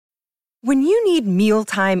When you need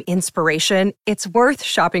mealtime inspiration, it's worth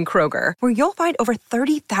shopping Kroger, where you'll find over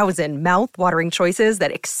 30,000 mouth-watering choices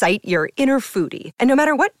that excite your inner foodie. And no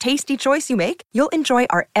matter what tasty choice you make, you'll enjoy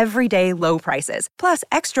our everyday low prices, plus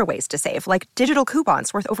extra ways to save, like digital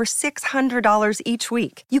coupons worth over $600 each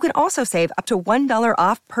week. You can also save up to $1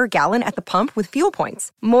 off per gallon at the pump with fuel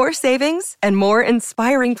points. More savings and more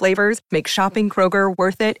inspiring flavors make shopping Kroger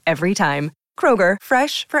worth it every time. Kroger,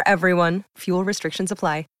 fresh for everyone. Fuel restrictions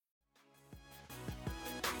apply.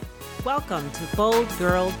 Welcome to Bold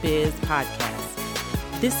Girl Biz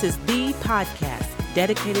Podcast. This is the podcast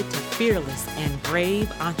dedicated to fearless and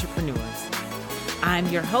brave entrepreneurs. I'm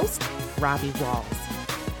your host, Robbie Walls.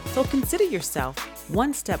 So consider yourself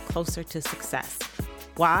one step closer to success.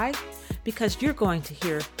 Why? Because you're going to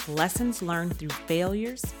hear lessons learned through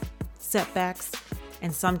failures, setbacks,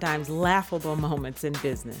 and sometimes laughable moments in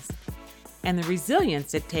business, and the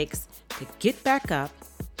resilience it takes to get back up,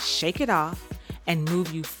 shake it off, and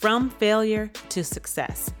move you from failure to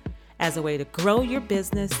success as a way to grow your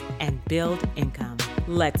business and build income.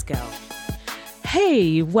 Let's go.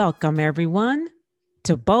 Hey, welcome everyone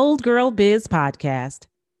to Bold Girl Biz Podcast.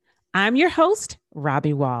 I'm your host,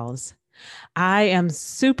 Robbie Walls. I am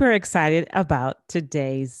super excited about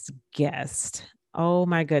today's guest. Oh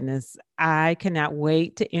my goodness. I cannot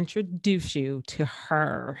wait to introduce you to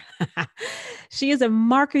her. She is a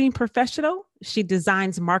marketing professional. She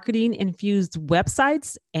designs marketing-infused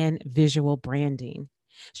websites and visual branding.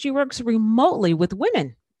 She works remotely with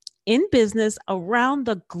women in business around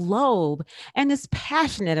the globe and is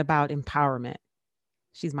passionate about empowerment.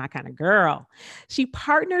 She's my kind of girl. She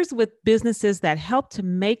partners with businesses that help to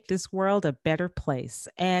make this world a better place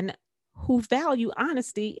and who value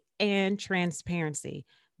honesty and transparency.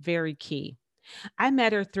 Very key. I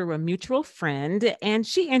met her through a mutual friend, and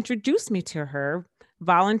she introduced me to her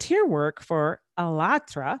volunteer work for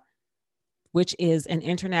ALLATRA, which is an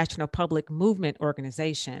international public movement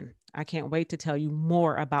organization. I can't wait to tell you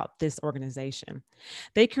more about this organization.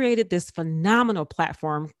 They created this phenomenal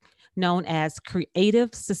platform known as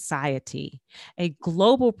Creative Society, a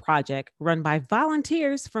global project run by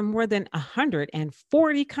volunteers from more than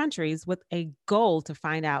 140 countries with a goal to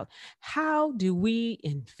find out how do we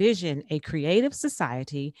envision a creative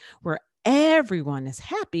society where everyone is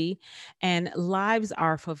happy and lives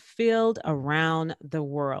are fulfilled around the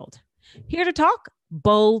world. Here to talk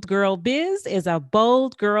Bold Girl Biz is a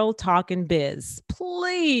bold girl talking biz.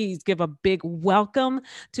 Please give a big welcome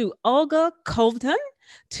to Olga Kovtun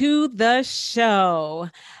to the show.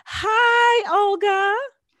 Hi, Olga.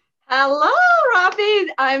 Hello,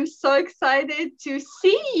 Robbie. I'm so excited to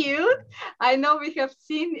see you. I know we have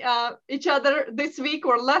seen each other this week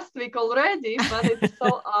or last week already, but it's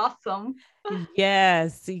so awesome.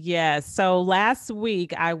 Yes. So last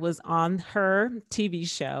week I was on her TV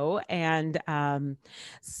show, and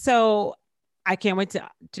so I can't wait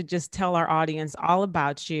to just tell our audience all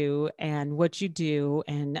about you and what you do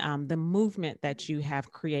and the movement that you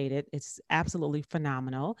have created. It's absolutely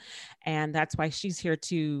phenomenal. And that's why she's here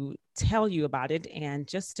to tell you about it and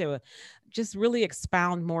just really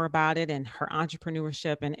expound more about it and her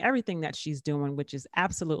entrepreneurship and everything that she's doing, which is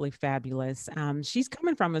absolutely fabulous. She's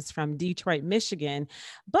coming from us from Detroit, Michigan,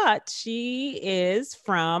 but she is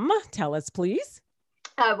from, tell us please.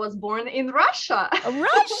 I was born in Russia.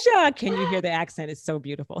 Russia. Can you hear the accent? It's so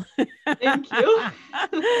beautiful. Thank you.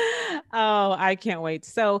 Oh, I can't wait.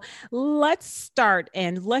 So let's start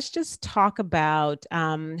and let's just talk about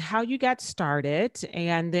how you got started,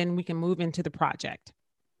 and then we can move into the project.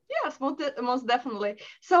 Yes, most definitely.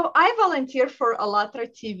 So I volunteer for ALLATRA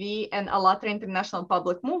TV and ALLATRA International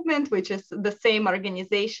Public Movement, which is the same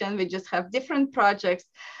organization. We just have different projects,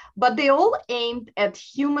 but they all aimed at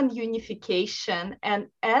human unification and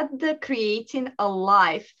at the creating a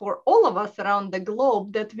life for all of us around the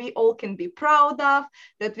globe that we all can be proud of,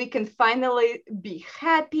 that we can finally be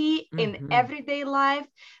happy in everyday life,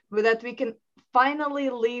 that we can finally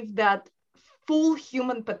live that full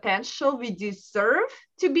human potential we deserve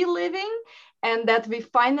to be living, and that we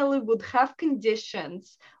finally would have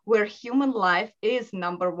conditions where human life is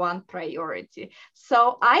number one priority.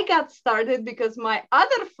 So I got started because my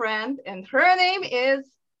other friend, and her name is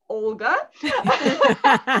Olga,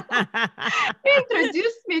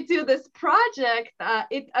 introduced me to this project.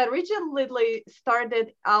 It originally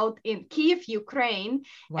started out in Kyiv, Ukraine,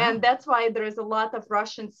 and that's why there is a lot of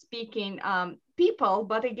Russian-speaking people.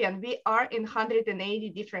 But again, we are in 180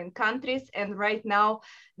 different countries, and right now,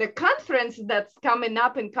 the conference that's coming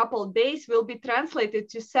up in a couple of days will be translated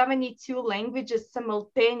to 72 languages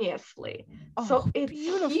simultaneously. So it's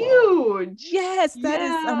beautiful. huge. Yes, that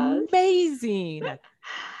is amazing.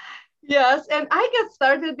 Yes, and I got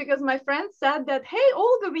started because my friend said that, hey,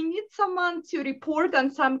 Olga, we need someone to report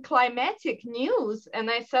on some climatic news. And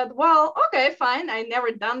I said, well, okay, fine. I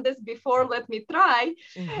never done this before. Let me try.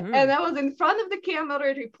 And I was in front of the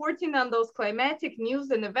camera reporting on those climatic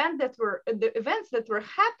news and the events that were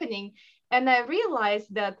happening. And I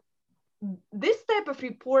realized that this type of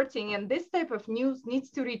reporting and this type of news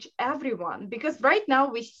needs to reach everyone, because right now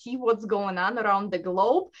we see what's going on around the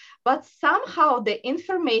globe, but somehow the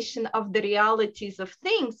information of the realities of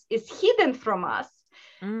things is hidden from us.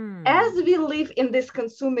 As we live in this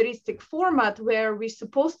consumeristic format where we're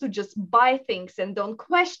supposed to just buy things and don't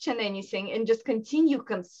question anything and just continue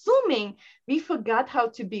consuming, we forgot how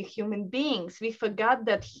to be human beings. We forgot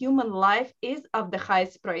that human life is of the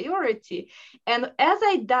highest priority. And as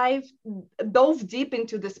I dove deep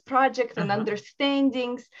into this project and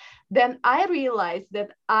understandings, then I realized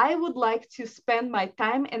that I would like to spend my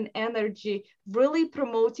time and energy really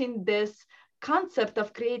promoting this concept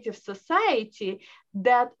of creative society,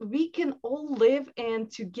 that we can all live in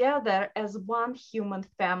together as one human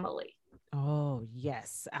family. Oh,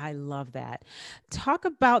 yes. I love that. Talk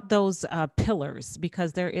about those pillars,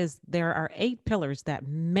 because there are 8 pillars that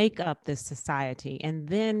make up this society. And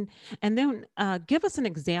then give us an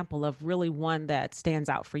example of really one that stands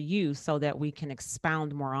out for you so that we can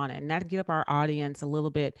expound more on it, and that give our audience a little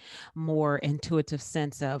bit more intuitive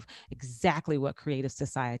sense of exactly what creative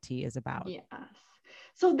society is about. Yes.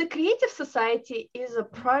 So the Creative Society is a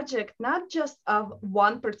project not just of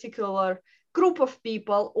one particular group of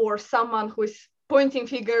people or someone who is pointing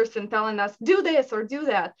fingers and telling us, do this or do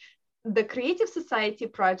that. The Creative Society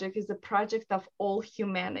project is a project of all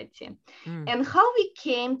humanity. And how we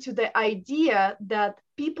came to the idea that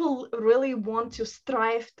people really want to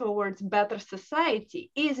strive towards better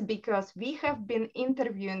society is because we have been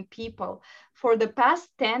interviewing people for the past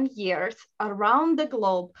 10 years around the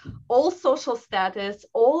globe, all social status,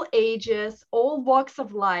 all ages, all walks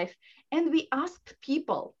of life. And we asked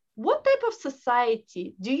people, what type of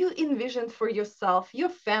society do you envision for yourself, your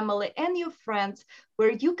family, and your friends,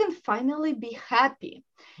 where you can finally be happy?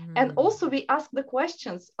 And also we ask the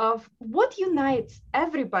questions of what unites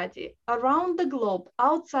everybody around the globe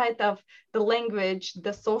outside of the language,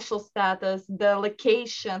 the social status, the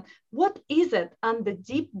location. What is it on the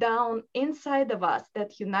deep down inside of us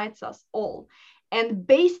that unites us all? And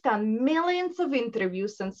based on millions of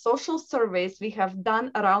interviews and social surveys we have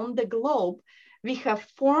done around the globe, we have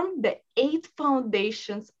formed the 8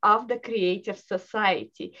 foundations of the Creative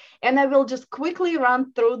Society. And I will just quickly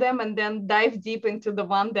run through them and then dive deep into the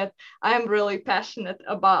one that I'm really passionate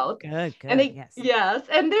about. Good, Yes. Yes,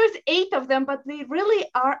 and there's 8 of them, but they really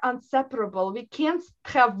are inseparable. We can't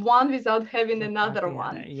have one without having another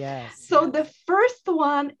one. Yes. So the first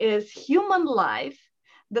one is human life.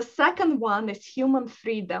 The second one is human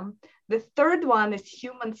freedom. The third one is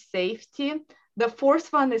human safety. The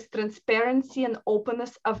fourth one is transparency and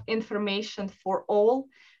openness of information for all.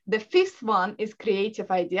 The fifth one is creative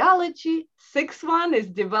ideology. Sixth one is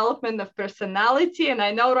development of personality. And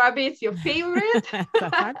I know, Robbie, it's your favorite.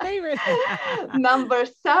 That's my favorite. Number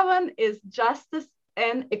 7 is justice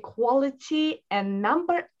and equality. And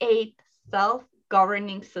number 8,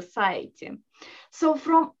 self-governing society. So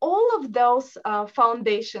from all of those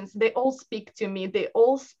foundations, they all speak to me. They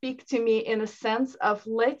all speak to me in a sense of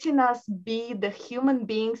letting us be the human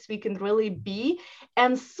beings we can really be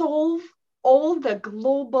and solve all the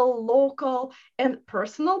global, local, and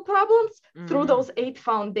personal problems through those 8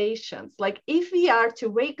 foundations. Like if we are to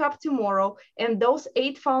wake up tomorrow and those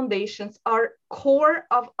 8 foundations are core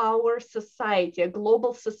of our society, a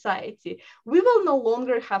global society, we will no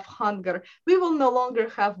longer have hunger. We will no longer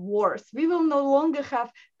have wars. We will no longer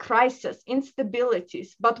have crisis,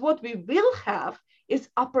 instabilities. But what we will have is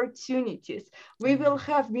opportunities. We will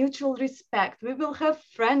have mutual respect. We will have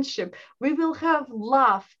friendship. We will have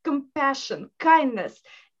love, compassion, kindness,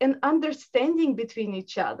 and understanding between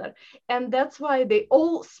each other. And that's why they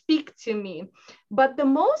all speak to me. But the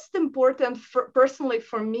most important personally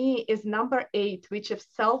for me is number 8, which is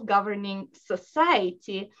self-governing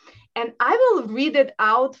society. And I will read it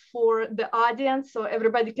out for the audience so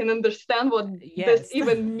everybody can understand what this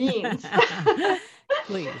even means.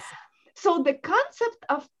 Please. So the concept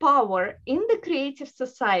of power in the creative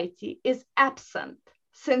society is absent,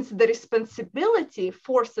 since the responsibility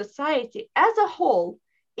for society as a whole,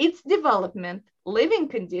 its development, living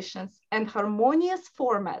conditions, and harmonious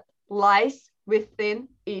format lies within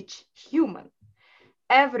each human.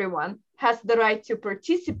 Everyone has the right to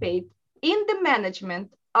participate in the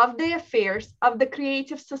management of the affairs of the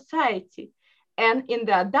creative society and in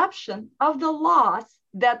the adoption of the laws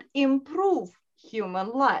that improve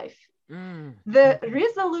human life. The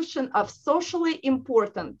resolution of socially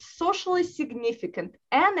important, socially significant,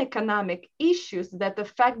 and economic issues that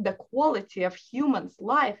affect the quality of humans'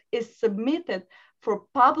 life is submitted for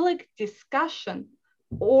public discussion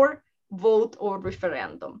or vote or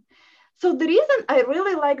referendum. So the reason I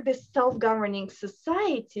really like this self-governing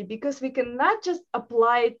society, because we can not just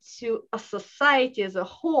apply it to a society as a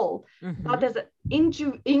whole, but as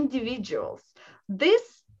individuals. This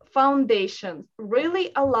foundation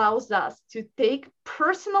really allows us to take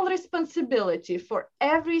personal responsibility for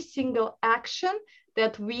every single action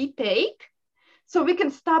that we take, so we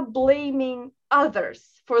can stop blaming others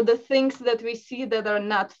for the things that we see that are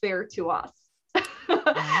not fair to us.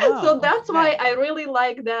 So that's why I really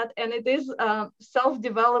like that. And it is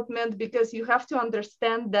self-development, because you have to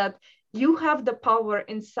understand that you have the power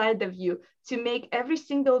inside of you to make every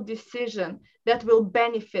single decision that will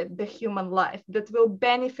benefit the human life, that will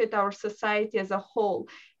benefit our society as a whole.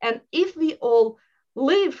 And if we all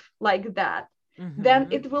live like that, then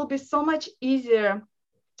it will be so much easier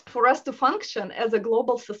for us to function as a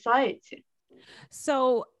global society.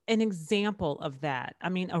 So an example of that, I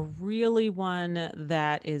mean, a really one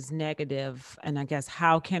that is negative, and I guess,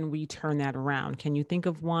 how can we turn that around? Can you think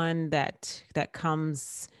of one that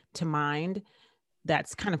comes to mind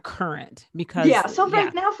that's kind of current? Because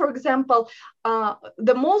right now, for example,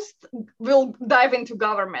 the most, we'll dive into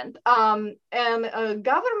government, and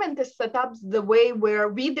government is set up the way where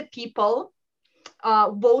we, the people,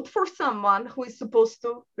 vote for someone who is supposed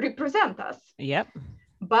to represent us. Yep.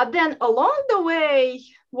 But then along the way,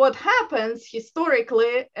 what happens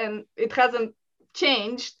historically, and it hasn't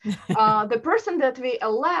changed, the person that we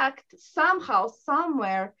elect, somehow,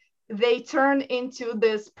 somewhere, they turn into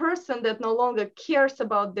this person that no longer cares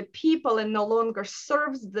about the people and no longer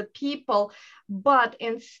serves the people, but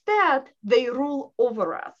instead they rule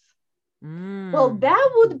over us. Well,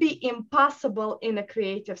 that would be impossible in a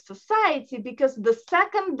creative society, because the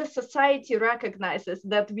second the society recognizes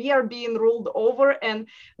that we are being ruled over and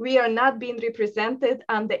we are not being represented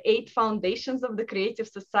on the 8 foundations of the creative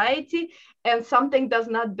society, and something does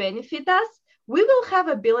not benefit us, we will have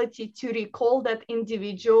ability to recall that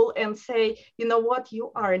individual and say, you know what,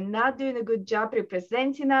 you are not doing a good job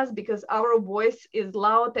representing us, because our voice is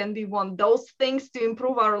loud and we want those things to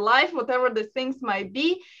improve our life, whatever the things might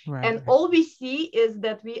be. Right. And all we see is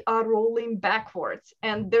that we are rolling backwards,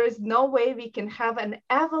 and there is no way we can have an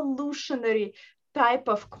evolutionary type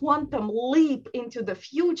of quantum leap into the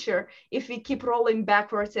future if we keep rolling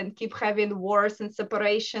backwards and keep having wars and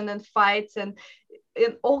separation and fights and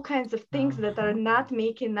all kinds of things that are not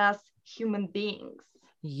making us human beings.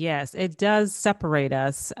 Yes, it does separate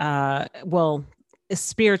us. Well,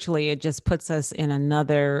 spiritually, it just puts us in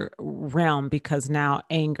another realm, because now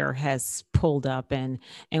anger has pulled up, and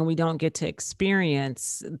we don't get to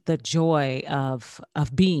experience the joy of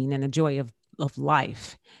being and the joy of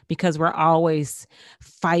life, because we're always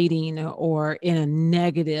fighting or in a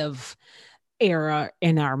negative era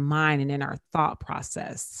in our mind and in our thought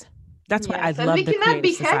process. That's why I love the creative society. And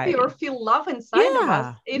we cannot be happy or feel love inside of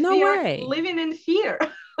us if we are living in fear.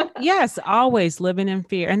 Yes, always living in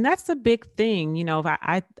fear. And that's a big thing. You know,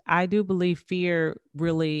 I do believe fear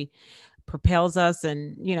really propels us,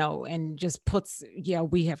 and, you know, and just puts,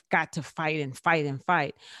 we have got to fight and fight and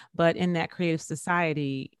fight. But in that creative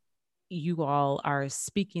society, you all are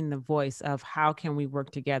speaking the voice of how can we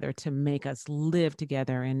work together to make us live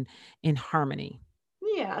together in harmony.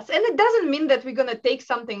 Yes, and it doesn't mean that we're going to take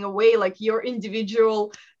something away, like your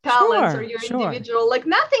individual talents or your individual, like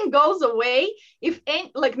nothing goes away. If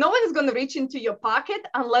like no one is going to reach into your pocket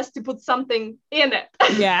unless to put something in it.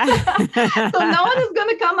 Yeah. So no one is going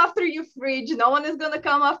to come after your fridge. No one is going to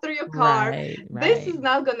come after your car. Right. This is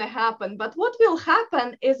not going to happen. But what will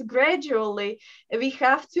happen is gradually we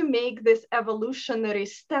have to make this evolutionary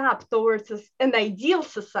step towards an ideal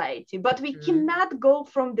society. But we cannot go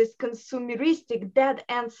from this consumeristic dead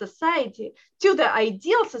end society to the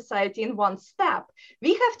ideal society in one step.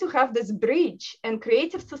 We have to have this bridge, and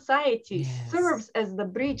creative society serves as the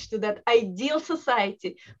bridge to that ideal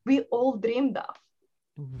society we all dreamed of.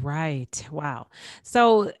 Right. Wow.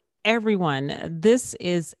 So everyone, this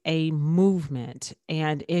is a movement.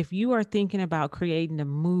 And if you are thinking about creating a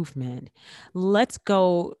movement, let's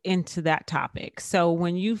go into that topic. So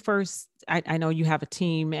when you first, I know you have a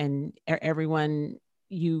team and everyone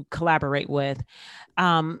you collaborate with.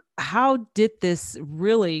 How did this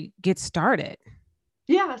really get started?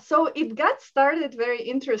 Yeah, so it got started very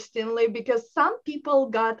interestingly because some people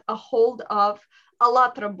got a hold of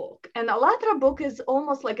ALLATRA book, and ALLATRA book is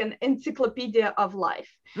almost like an encyclopedia of life.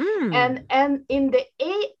 And in the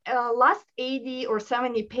last 80 or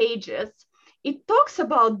 70 pages, it talks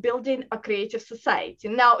about building a creative society.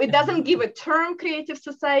 Now, it doesn't give a term creative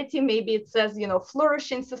society. Maybe it says,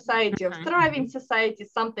 flourishing society or thriving society,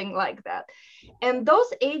 something like that. And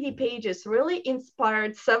those 80 pages really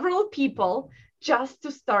inspired several people just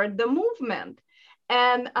to start the movement.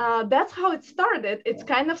 And that's how it started. It's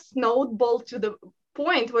kind of snowballed to the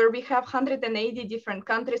point where we have 180 different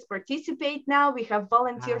countries participate now. We have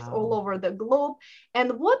volunteers all over the globe.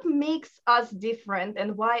 And what makes us different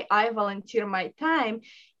and why I volunteer my time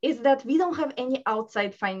is that we don't have any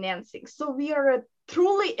outside financing. So we are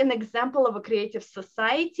truly an example of a creative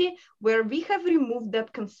society where we have removed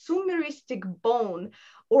that consumeristic bone,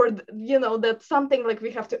 or that's something like we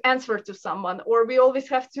have to answer to someone, or we always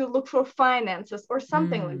have to look for finances or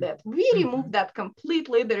something like that. We remove that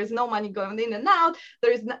completely. There is no money going in and out.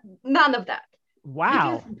 There is none of that.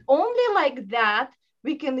 Wow. Because only like that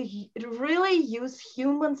we can really use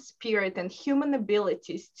human spirit and human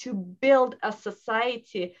abilities to build a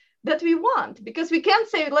society that we want. Because we can't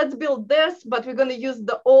say, let's build this, but we're going to use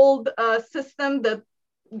the old system that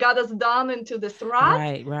got us down into this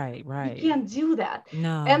rut. Right. You can't do that.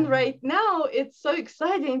 No. And right now it's so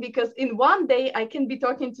exciting because in one day I can be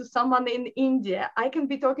talking to someone in India, I can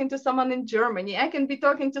be talking to someone in Germany, I can be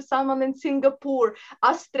talking to someone in Singapore,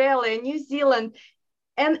 Australia, New Zealand.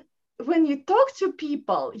 And when you talk to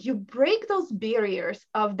people, you break those barriers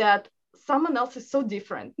of that someone else is so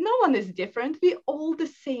different. No one is different. We all the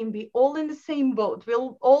same. We all in the same boat.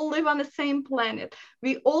 We'll all live on the same planet.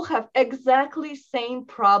 We all have exactly same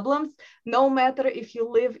problems, no matter if you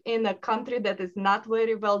live in a country that is not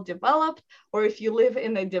very well developed or if you live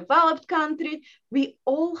in a developed country. We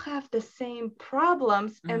all have the same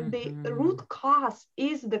problems. And the root cause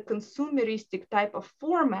is the consumeristic type of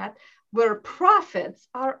format where profits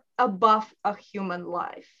are above a human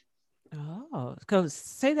life. Oh, so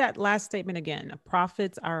say that last statement again.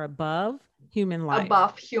 Profits are above human life.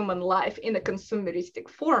 Above human life in a consumeristic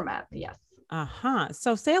format, yes.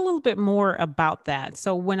 So say a little bit more about that.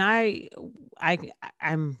 So when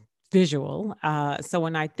I'm visual, so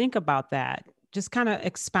when I think about that, just kind of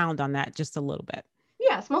expound on that just a little bit.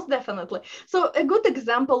 Yes, most definitely. So a good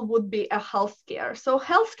example would be a healthcare. So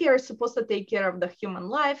healthcare is supposed to take care of the human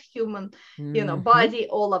life, human, body,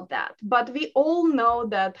 all of that. But we all know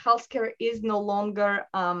that healthcare is no longer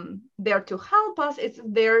there to help us. It's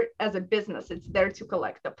there as a business. It's there to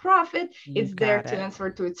collect a profit. It's there to answer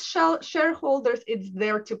to its shareholders. It's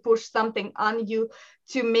there to push something on you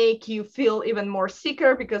to make you feel even more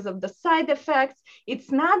sicker because of the side effects.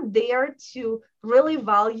 It's not there to really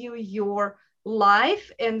value your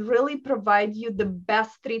life and really provide you the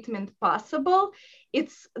best treatment possible.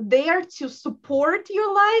 It's there to support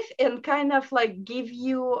your life and kind of like give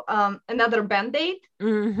you another band-aid,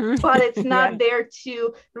 but it's not there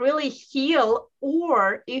to really heal.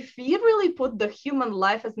 Or if we really put the human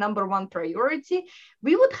life as number one priority,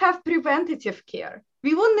 we would have preventative care.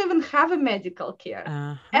 We wouldn't even have a medical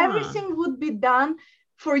care. Everything would be done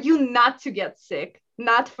for you not to get sick.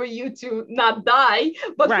 Not for you to not die,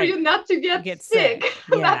 but for you not to get sick.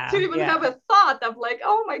 Not to even have a thought of like,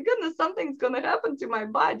 oh my goodness, something's going to happen to my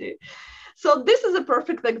body. So this is a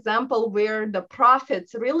perfect example where the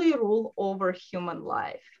profits really rule over human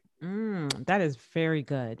life. That is very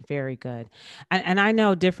good. Very good. And I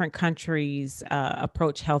know different countries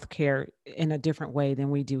approach healthcare in a different way than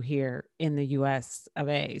we do here in the US of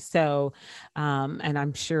A. So, and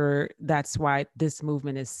I'm sure that's why this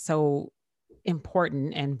movement is so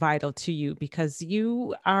important and vital to you, because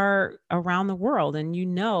you are around the world and you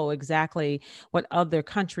know exactly what other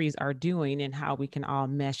countries are doing and how we can all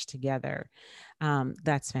mesh together.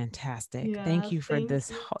 That's fantastic. Yeah, thank you for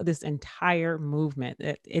this entire movement.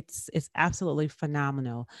 It's absolutely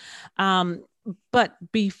phenomenal. But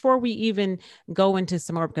before we even go into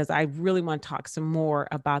some more, because I really want to talk some more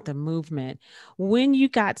about the movement, when you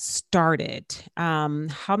got started,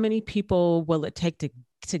 how many people will it take to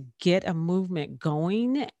get a movement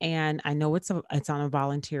going? And I know it's on a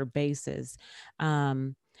volunteer basis.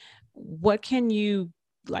 What can you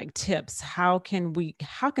tips? How can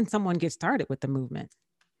someone get started with the movement?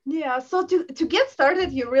 Yeah, so to get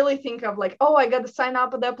started, you really think of like, oh, I got to sign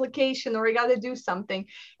up with the application or I got to do something.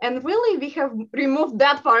 And really, we have removed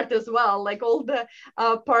that part as well, like all the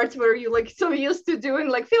parts where you like so used to doing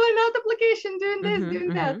like filling out application, doing this,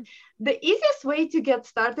 doing that. The easiest way to get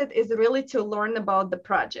started is really to learn about the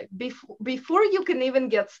project. Before you can even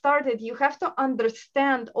get started, you have to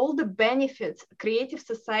understand all the benefits Creative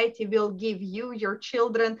Society will give you, your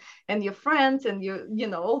children and your friends and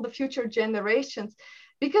all the future generations.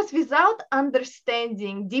 Because without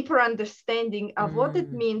understanding, deeper understanding of what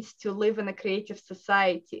it means to live in a creative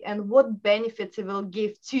society and what benefits it will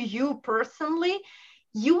give to you personally,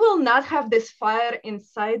 you will not have this fire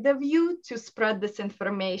inside of you to spread this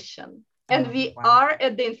information. And we are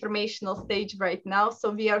at the informational stage right now.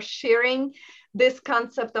 So we are sharing this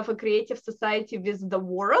concept of a creative society with the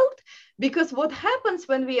world, because what happens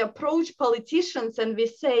when we approach politicians and we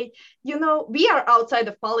say, we are outside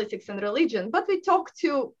of politics and religion, but we talk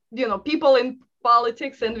to, people in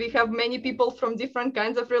politics, and we have many people from different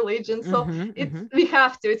kinds of religions. So we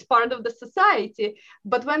have to, it's part of the society.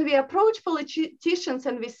 But when we approach politicians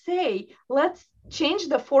and we say, let's change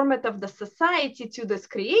the format of the society to this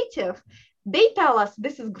creative, they tell us,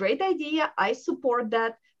 this is a great idea, I support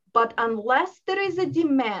that. But unless there is a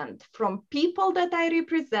demand from people that I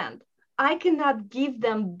represent, I cannot give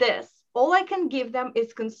them this. All I can give them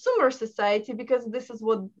is consumer society, because this is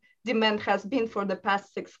what demand has been for the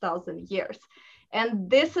past 6,000 years. And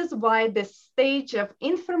this is why the stage of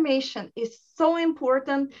information is so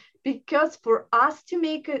important, because for us to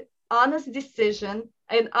make an honest decision,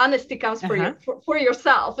 and honesty comes for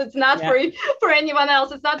yourself. It's not for anyone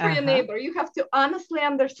else. It's not for your neighbor. You have to honestly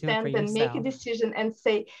understand and make a decision and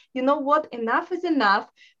say, you know what, enough is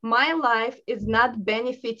enough. My life is not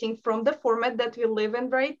benefiting from the format that we live in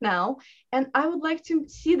right now. And I would like to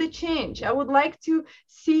see the change. I would like to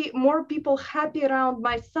see more people happy around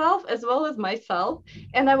myself as well as myself.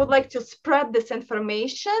 And I would like to spread this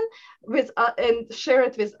information with and share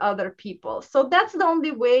it with other people. So that's the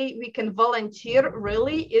only way we can volunteer,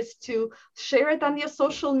 really, is to share it on your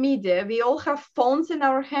social media. We all have phones in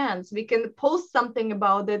our hands. We can post something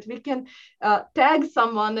about it. We can tag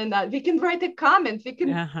someone, and we can write a comment. We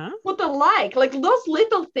can put a like those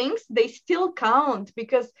little things, they still count,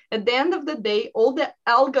 because at the end of the day, all the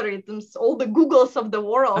algorithms, all the Googles of the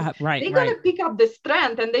world, they're going to pick up this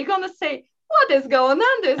trend, and they're going to say, what is going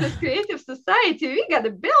on? There's this creative society. We got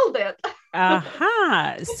to build it.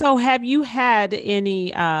 So have you had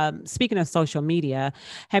any, speaking of social media,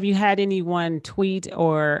 have you had anyone tweet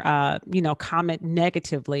or, comment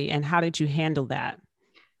negatively, and how did you handle that?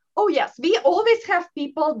 Oh, yes. We always have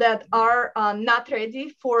people that are not ready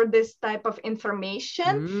for this type of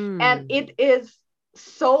information, and it is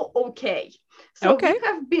so okay. So we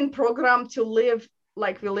have been programmed to live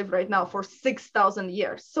like we live right now for 6,000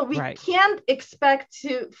 years. So we can't expect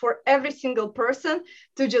for every single person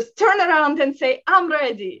to just turn around and say, I'm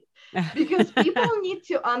ready. Because people need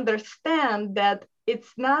to understand that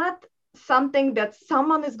it's not something that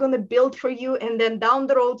someone is going to build for you, and then down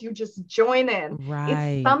the road you just join in.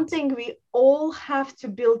 It's something we all have to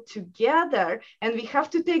build together, and we have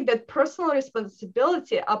to take that personal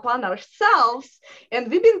responsibility upon ourselves.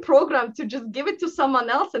 And we've been programmed to just give it to someone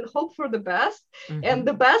else and hope for the best, and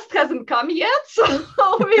the best hasn't come yet. So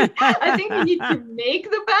I think we need to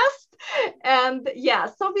make the best. And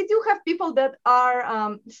so we do have people that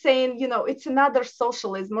are saying, it's another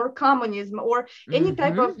socialism or communism or any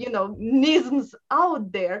type of, nisms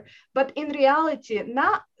out there. But in reality,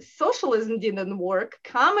 socialism didn't work.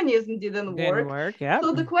 Communism didn't work.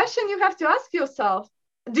 So the question you have to ask yourself,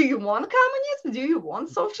 do you want communism? Do you want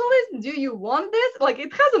socialism? Do you want this?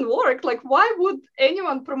 It hasn't worked. Why would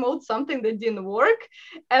anyone promote something that didn't work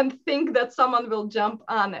and think that someone will jump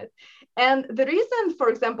on it? And the reason, for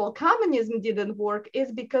example, communism didn't work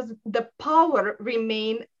is because the power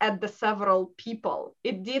remained at the several people.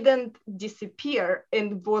 It didn't disappear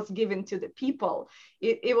and was given to the people.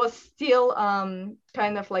 It was still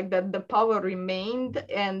kind of like that. The power remained,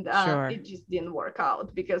 and it just didn't work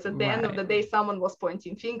out, because at the end of the day, someone was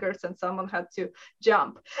pointing fingers and someone had to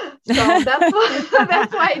jump. So that's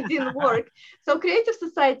why it didn't work. So creative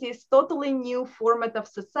society is totally new format of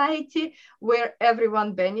society where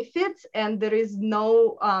everyone benefits, and there is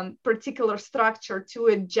no particular structure to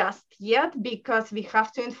it just yet, because we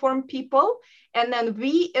have to inform people. And then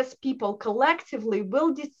we as people collectively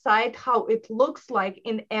will decide how it looks like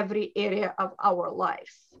in every area of our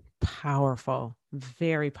lives. Powerful,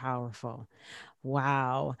 very powerful.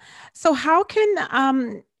 Wow. So how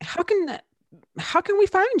can we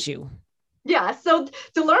find you? Yeah, so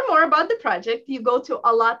to learn more about the project, you go to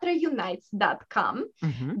allatraunites.com.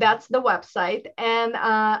 That's the website. And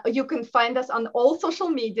you can find us on all social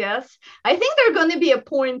medias. I think there's going to be a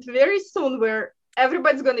point very soon where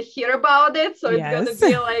everybody's going to hear about it. So it's going to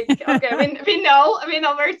be like, okay, we know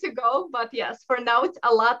where to go. But yes, for now, it's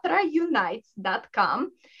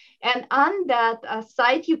allatraunites.com. And on that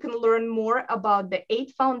site, you can learn more about the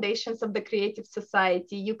 8 foundations of the Creative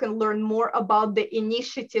Society. You can learn more about the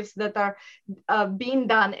initiatives that are being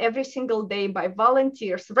done every single day by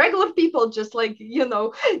volunteers, regular people, just like,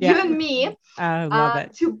 you and me, I love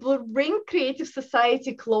it. to bring Creative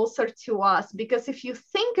Society closer to us. Because if you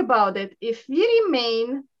think about it, if we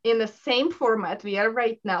remain in the same format we are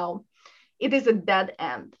right now, it is a dead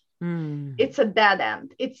end. It's a dead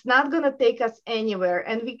end. It's not going to take us anywhere.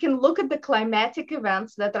 And we can look at the climatic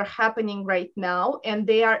events that are happening right now, and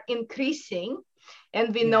they are increasing.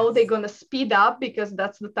 And we know they're going to speed up, because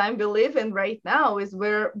that's the time we live in right now, is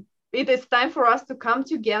where it is time for us to come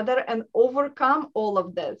together and overcome all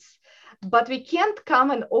of this. But we can't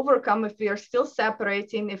come and overcome if we are still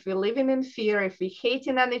separating, if we're living in fear, if we're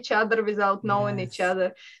hating on each other without knowing each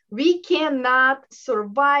other. We cannot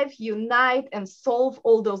survive, unite, and solve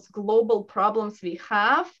all those global problems we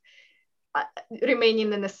have,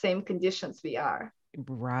 remaining in the same conditions we are.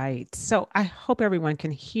 Right. So I hope everyone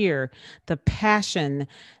can hear the passion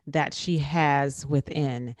that she has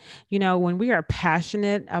within. When we are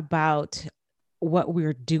passionate about what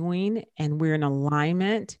we're doing and we're in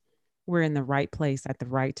alignment, we're in the right place at the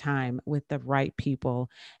right time with the right people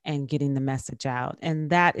and getting the message out. And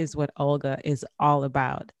that is what Olga is all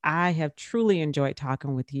about. I have truly enjoyed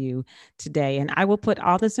talking with you today, and I will put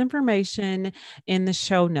all this information in the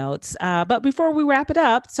show notes. But before we wrap it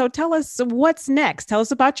up, so tell us what's next. Tell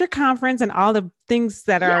us about your conference and all the things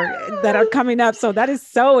that are coming up. So that is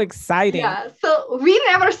so exciting. Yeah. So we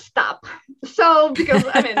never stop. So because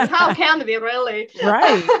how can we really?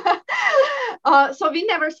 Right. So we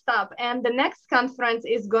never stop. And the next conference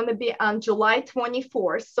is going to be on July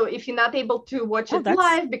 24th. So if you're not able to watch it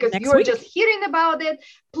live because you are just hearing about it,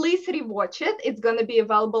 please rewatch it. It's going to be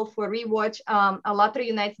available for rewatch.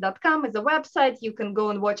 AllatraUnites.com is a website. You can go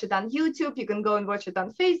and watch it on YouTube. You can go and watch it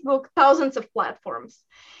on Facebook, thousands of platforms.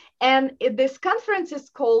 And this conference is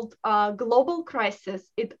called Global Crisis.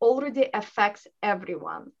 It already affects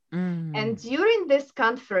everyone. And during this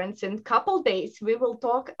conference, in a couple days, we will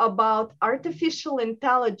talk about artificial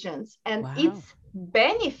intelligence and its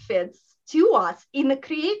benefits to us in a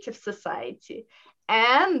creative society,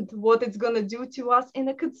 and what it's going to do to us in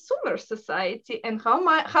a consumer society, and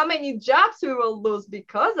how many jobs we will lose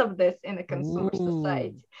because of this in a consumer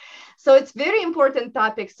society. So it's very important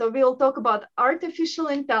topic. So we'll talk about artificial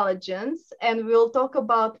intelligence, and we'll talk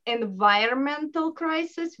about environmental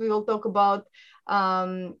crisis. We will talk about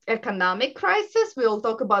economic crisis. We will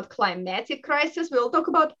talk about climatic crisis. We will talk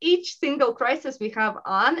about each single crisis we have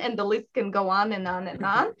on, and the list can go on and on and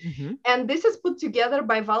on. And this is put together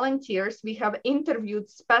by volunteers. We have interviewed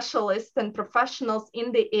specialists and professionals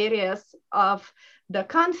in the areas of the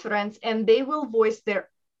conference, and they will voice their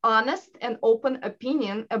honest and open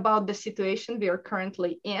opinion about the situation we are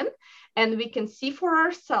currently in. And we can see for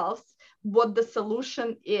ourselves what the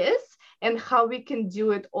solution is and how we can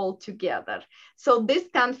do it all together. So this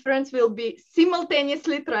conference will be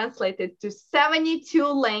simultaneously translated to 72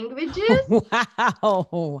 languages.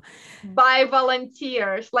 Wow. By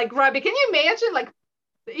volunteers. Like, Robbie, can you imagine? Like,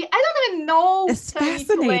 I don't even know it's 72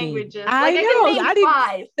 fascinating. languages. I know. I can name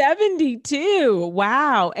 5. 72.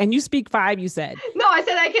 Wow. And you speak 5, you said? No, I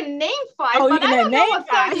said I can name 5, but I don't know what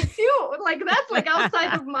 72. Like, that's like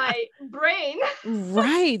outside of my brain.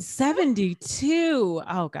 Right. 72.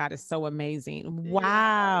 Oh, God, it's so amazing.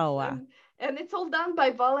 Wow. Yes. And it's all done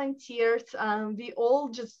by volunteers. We all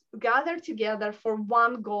just gather together for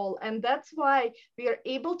one goal. And that's why we are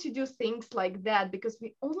able to do things like that, because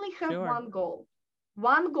we only have one goal.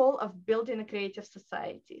 One goal of building a creative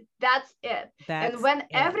society. That's it. And when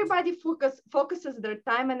everybody focuses their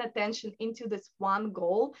time and attention into this one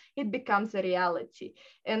goal, it becomes a reality.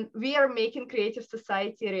 And we are making creative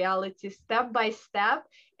society a reality step by step.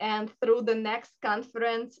 And through the next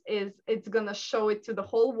conference, it's gonna show it to the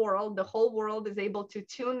whole world. The whole world is able to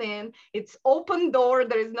tune in. It's open door.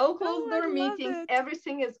 There is no closed door meetings.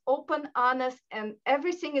 Everything is open, honest, and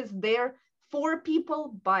everything is there for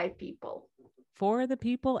people, by people. For the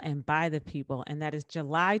people and by the people. And that is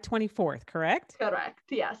July 24th, correct? Correct.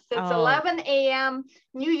 Yes. It's 11 a.m.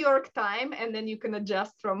 New York time. And then you can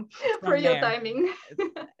adjust from your timing.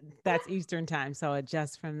 That's Eastern time. So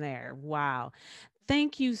adjust from there. Wow.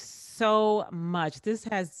 Thank you so much. This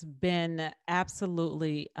has been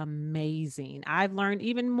absolutely amazing. I've learned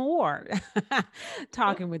even more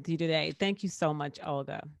talking with you today. Thank you so much,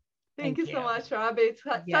 Olga. Thank you so much, Robbie. It's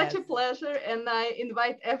such a pleasure. And I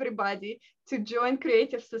invite everybody to join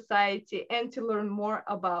Creative Society and to learn more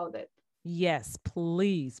about it. Yes,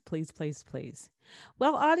 please, please, please, please.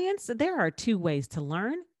 Well, audience, there are 2 ways to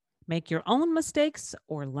learn: make your own mistakes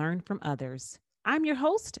or learn from others. I'm your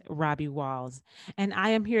host, Robbie Walls, and I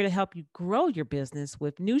am here to help you grow your business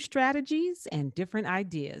with new strategies and different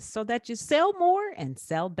ideas so that you sell more and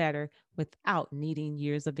sell better without needing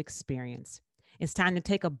years of experience. It's time to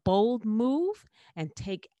take a bold move and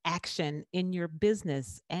take action in your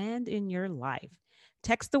business and in your life.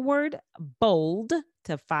 Text the word BOLD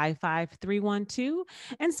to 55312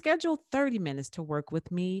 and schedule 30 minutes to work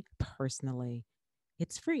with me personally.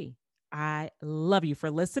 It's free. I love you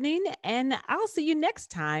for listening, and I'll see you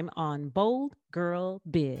next time on Bold Girl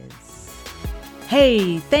Biz.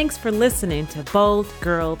 Hey, thanks for listening to Bold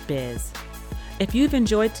Girl Biz. If you've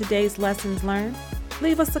enjoyed today's lessons learned,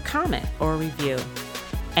 leave us a comment or a review.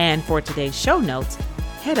 And for today's show notes,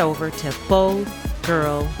 head over to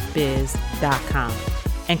boldgirlbiz.com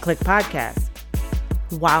and click podcast.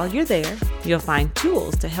 While you're there, you'll find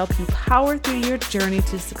tools to help you power through your journey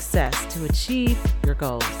to success to achieve your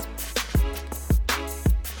goals.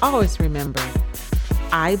 Always remember,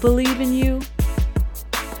 I believe in you,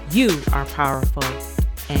 you are powerful,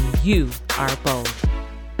 and you are bold.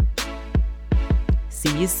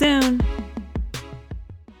 See you soon.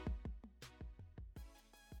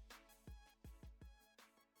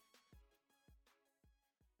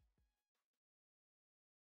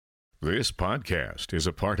 This podcast is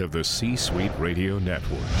a part of the C-Suite Radio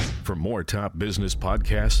Network. For more top business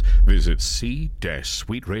podcasts, visit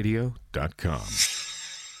c-suiteradio.com.